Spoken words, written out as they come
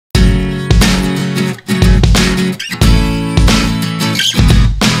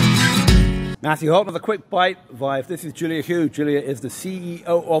Matthew Holt of the Quickbite VIVE. This is Julia Hu. Julia is the CEO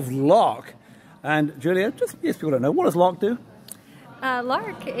of Lark. And Julia, just in case people don't know, what does Lark do?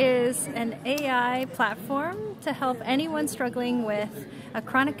 Lark is an AI platform to help anyone struggling with a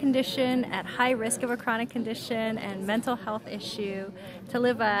chronic condition, at high risk of a chronic condition and mental health issue, to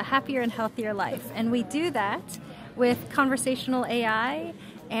live a happier and healthier life. And we do that with conversational AI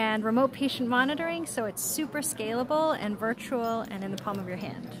and remote patient monitoring, so it's super scalable and virtual and in the palm of your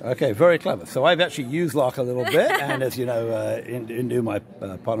hand. Okay, very clever. So I've actually used Lark a little bit, and as you know, in my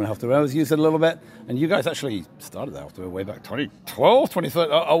partner in health, I was using it a little bit, and you guys actually started that way back 2012,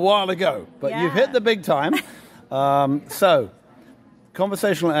 2013, a while ago. But yeah. You've hit the big time. So,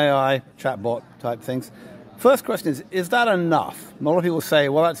 conversational AI, chatbot type things. First question is that enough? A lot of people say,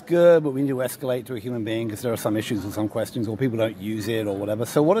 well, that's good, but we need to escalate to a human being because there are some issues with some questions, or people don't use it or whatever.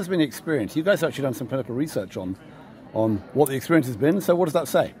 So what has been the experience? You guys have actually done some clinical research on what the experience has been. So what does that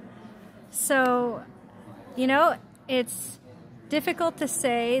say? So, it's difficult to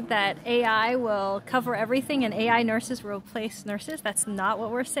say that AI will cover everything and AI nurses will replace nurses. That's not what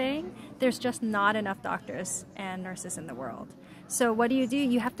we're saying. There's just not enough doctors and nurses in the world. So what do?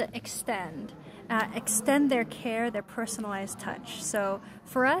 You have to extend their care, their personalized touch. So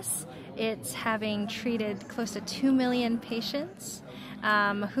for us, it's having treated close to 2 million patients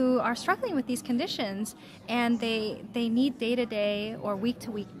who are struggling with these conditions, and they need day-to-day or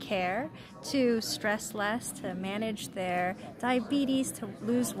week-to-week care to stress less, to manage their diabetes, to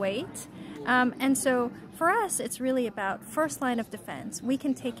lose weight. And so for us, it's really about first line of defense. We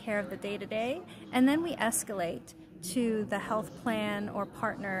can take care of the day-to-day, and then we escalate to the health plan or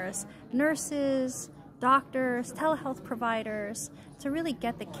partners, nurses, doctors, telehealth providers, to really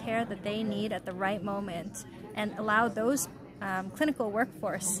get the care that they need at the right moment and allow those clinical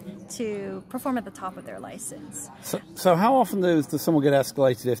workforce to perform at the top of their license. So how often does someone get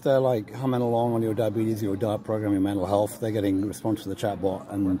escalated if they're like humming along on your diabetes, your diet program, your mental health, they're getting response to the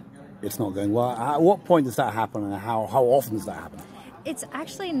chatbot and it's not going well? At what point does that happen, and how often does that happen? It's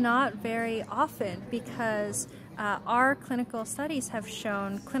actually not very often, because our clinical studies have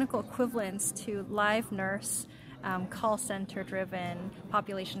shown clinical equivalents to live nurse, call center driven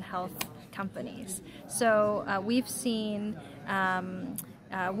population health companies. So we've seen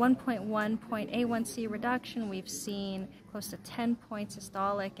 1.1 point A1C reduction. We've seen close to 10 points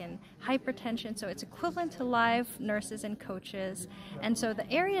systolic and hypertension. So it's equivalent to live nurses and coaches. And so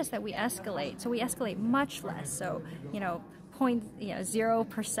the areas that we escalate, so we escalate much less. So, 0%,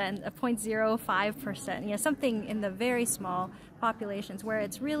 0.05%, something in the very small populations where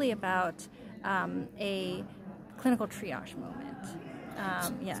it's really about a clinical triage moment.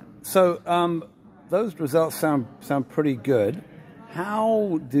 So those results sound pretty good.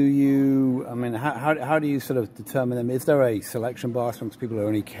 How do you, how do you sort of determine them? Is there a selection bias amongst people who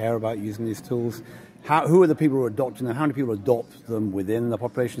only care about using these tools? Who are the people who are adopting them? How many people adopt them within the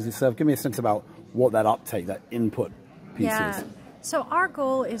populations you serve? Give me a sense about what that uptake, that input piece is. So our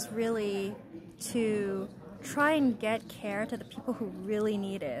goal is really to try and get care to the people who really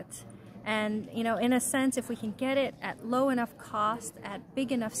need it. And, in a sense, if we can get it at low enough cost, at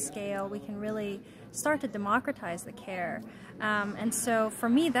big enough scale, we can really start to democratize the care. And so for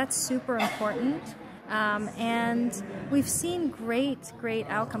me, that's super important. And we've seen great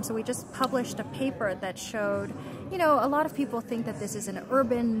outcomes. So we just published a paper that showed, a lot of people think that this is an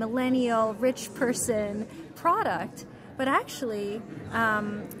urban, millennial, rich person product. But actually,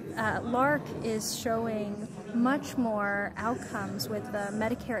 Lark is showing much more outcomes with the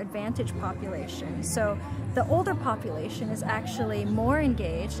Medicare Advantage population. So the older population is actually more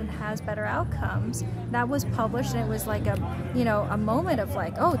engaged and has better outcomes. That was published, and it was like a moment of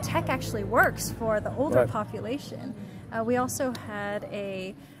like, oh, tech actually works for the older population. We also had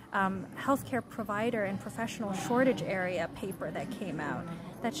a healthcare provider and professional shortage area paper that came out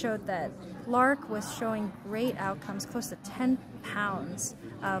that showed that Lark was showing great outcomes, close to 10 pounds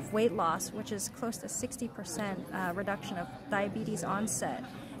of weight loss, which is close to 60% reduction of diabetes onset.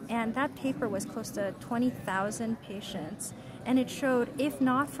 And that paper was close to 20,000 patients. And it showed, if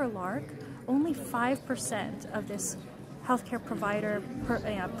not for Lark, only 5% of this healthcare provider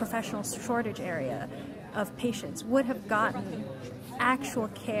professional shortage area of patients would have gotten actual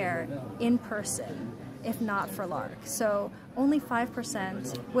care in person if not for Lark. So only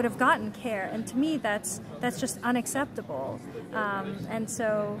 5% would have gotten care, and to me that's just unacceptable. And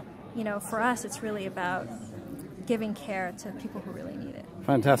so, for us it's really about giving care to people who really need it.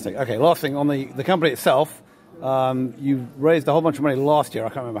 Fantastic. Okay, last thing on the company itself. You raised a whole bunch of money last year. I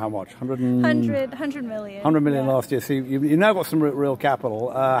can't remember how much. 100 million. 100 million last year. So you've now got some real capital.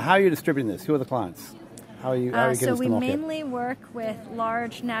 How are you distributing this? Who are the clients? How are you getting so to we the market? mainly work with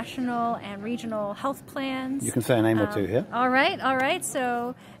large national and regional health plans. You can say a name or two here. All right.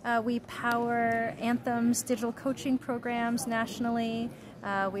 So we power Anthem's digital coaching programs nationally.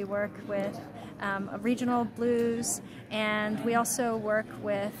 We work with regional blues, and we also work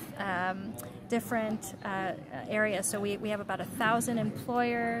with different areas. So we have about 1,000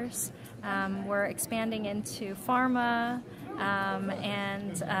 employers. We're expanding into pharma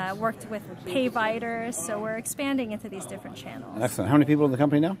and worked with payviders. So we're expanding into these different channels. Excellent. How many people in the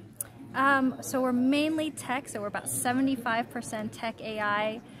company now? So we're mainly tech. So we're about 75% tech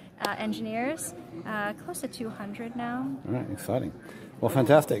AI engineers, close to 200 now. All right, exciting. Well,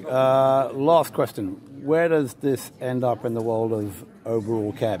 fantastic. Last question. Where does this end up in the world of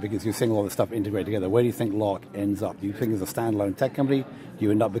overall care? Because you're seeing all this stuff integrated together. Where do you think Lark ends up? Do you think as a standalone tech company? Do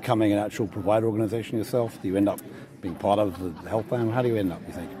you end up becoming an actual provider organization yourself? Do you end up being part of the health plan? How do you end up,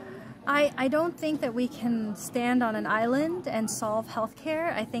 you think? I don't think that we can stand on an island and solve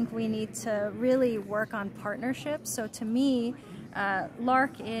healthcare. I think we need to really work on partnerships. So to me,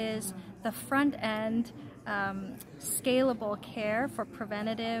 Lark is the front end scalable care for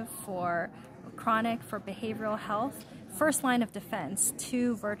preventative, for chronic, for behavioral health, first line of defense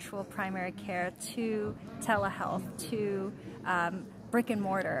to virtual primary care, to telehealth, to brick and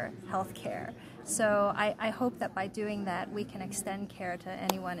mortar healthcare. So I hope that by doing that, we can extend care to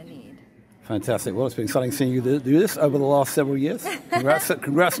anyone in need. Fantastic. Well, it's been exciting seeing you do this over the last several years. Congrats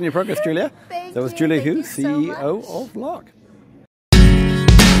on your progress, Julia. Thank That was you. Julia Thank Hu, you so CEO much. of Lark.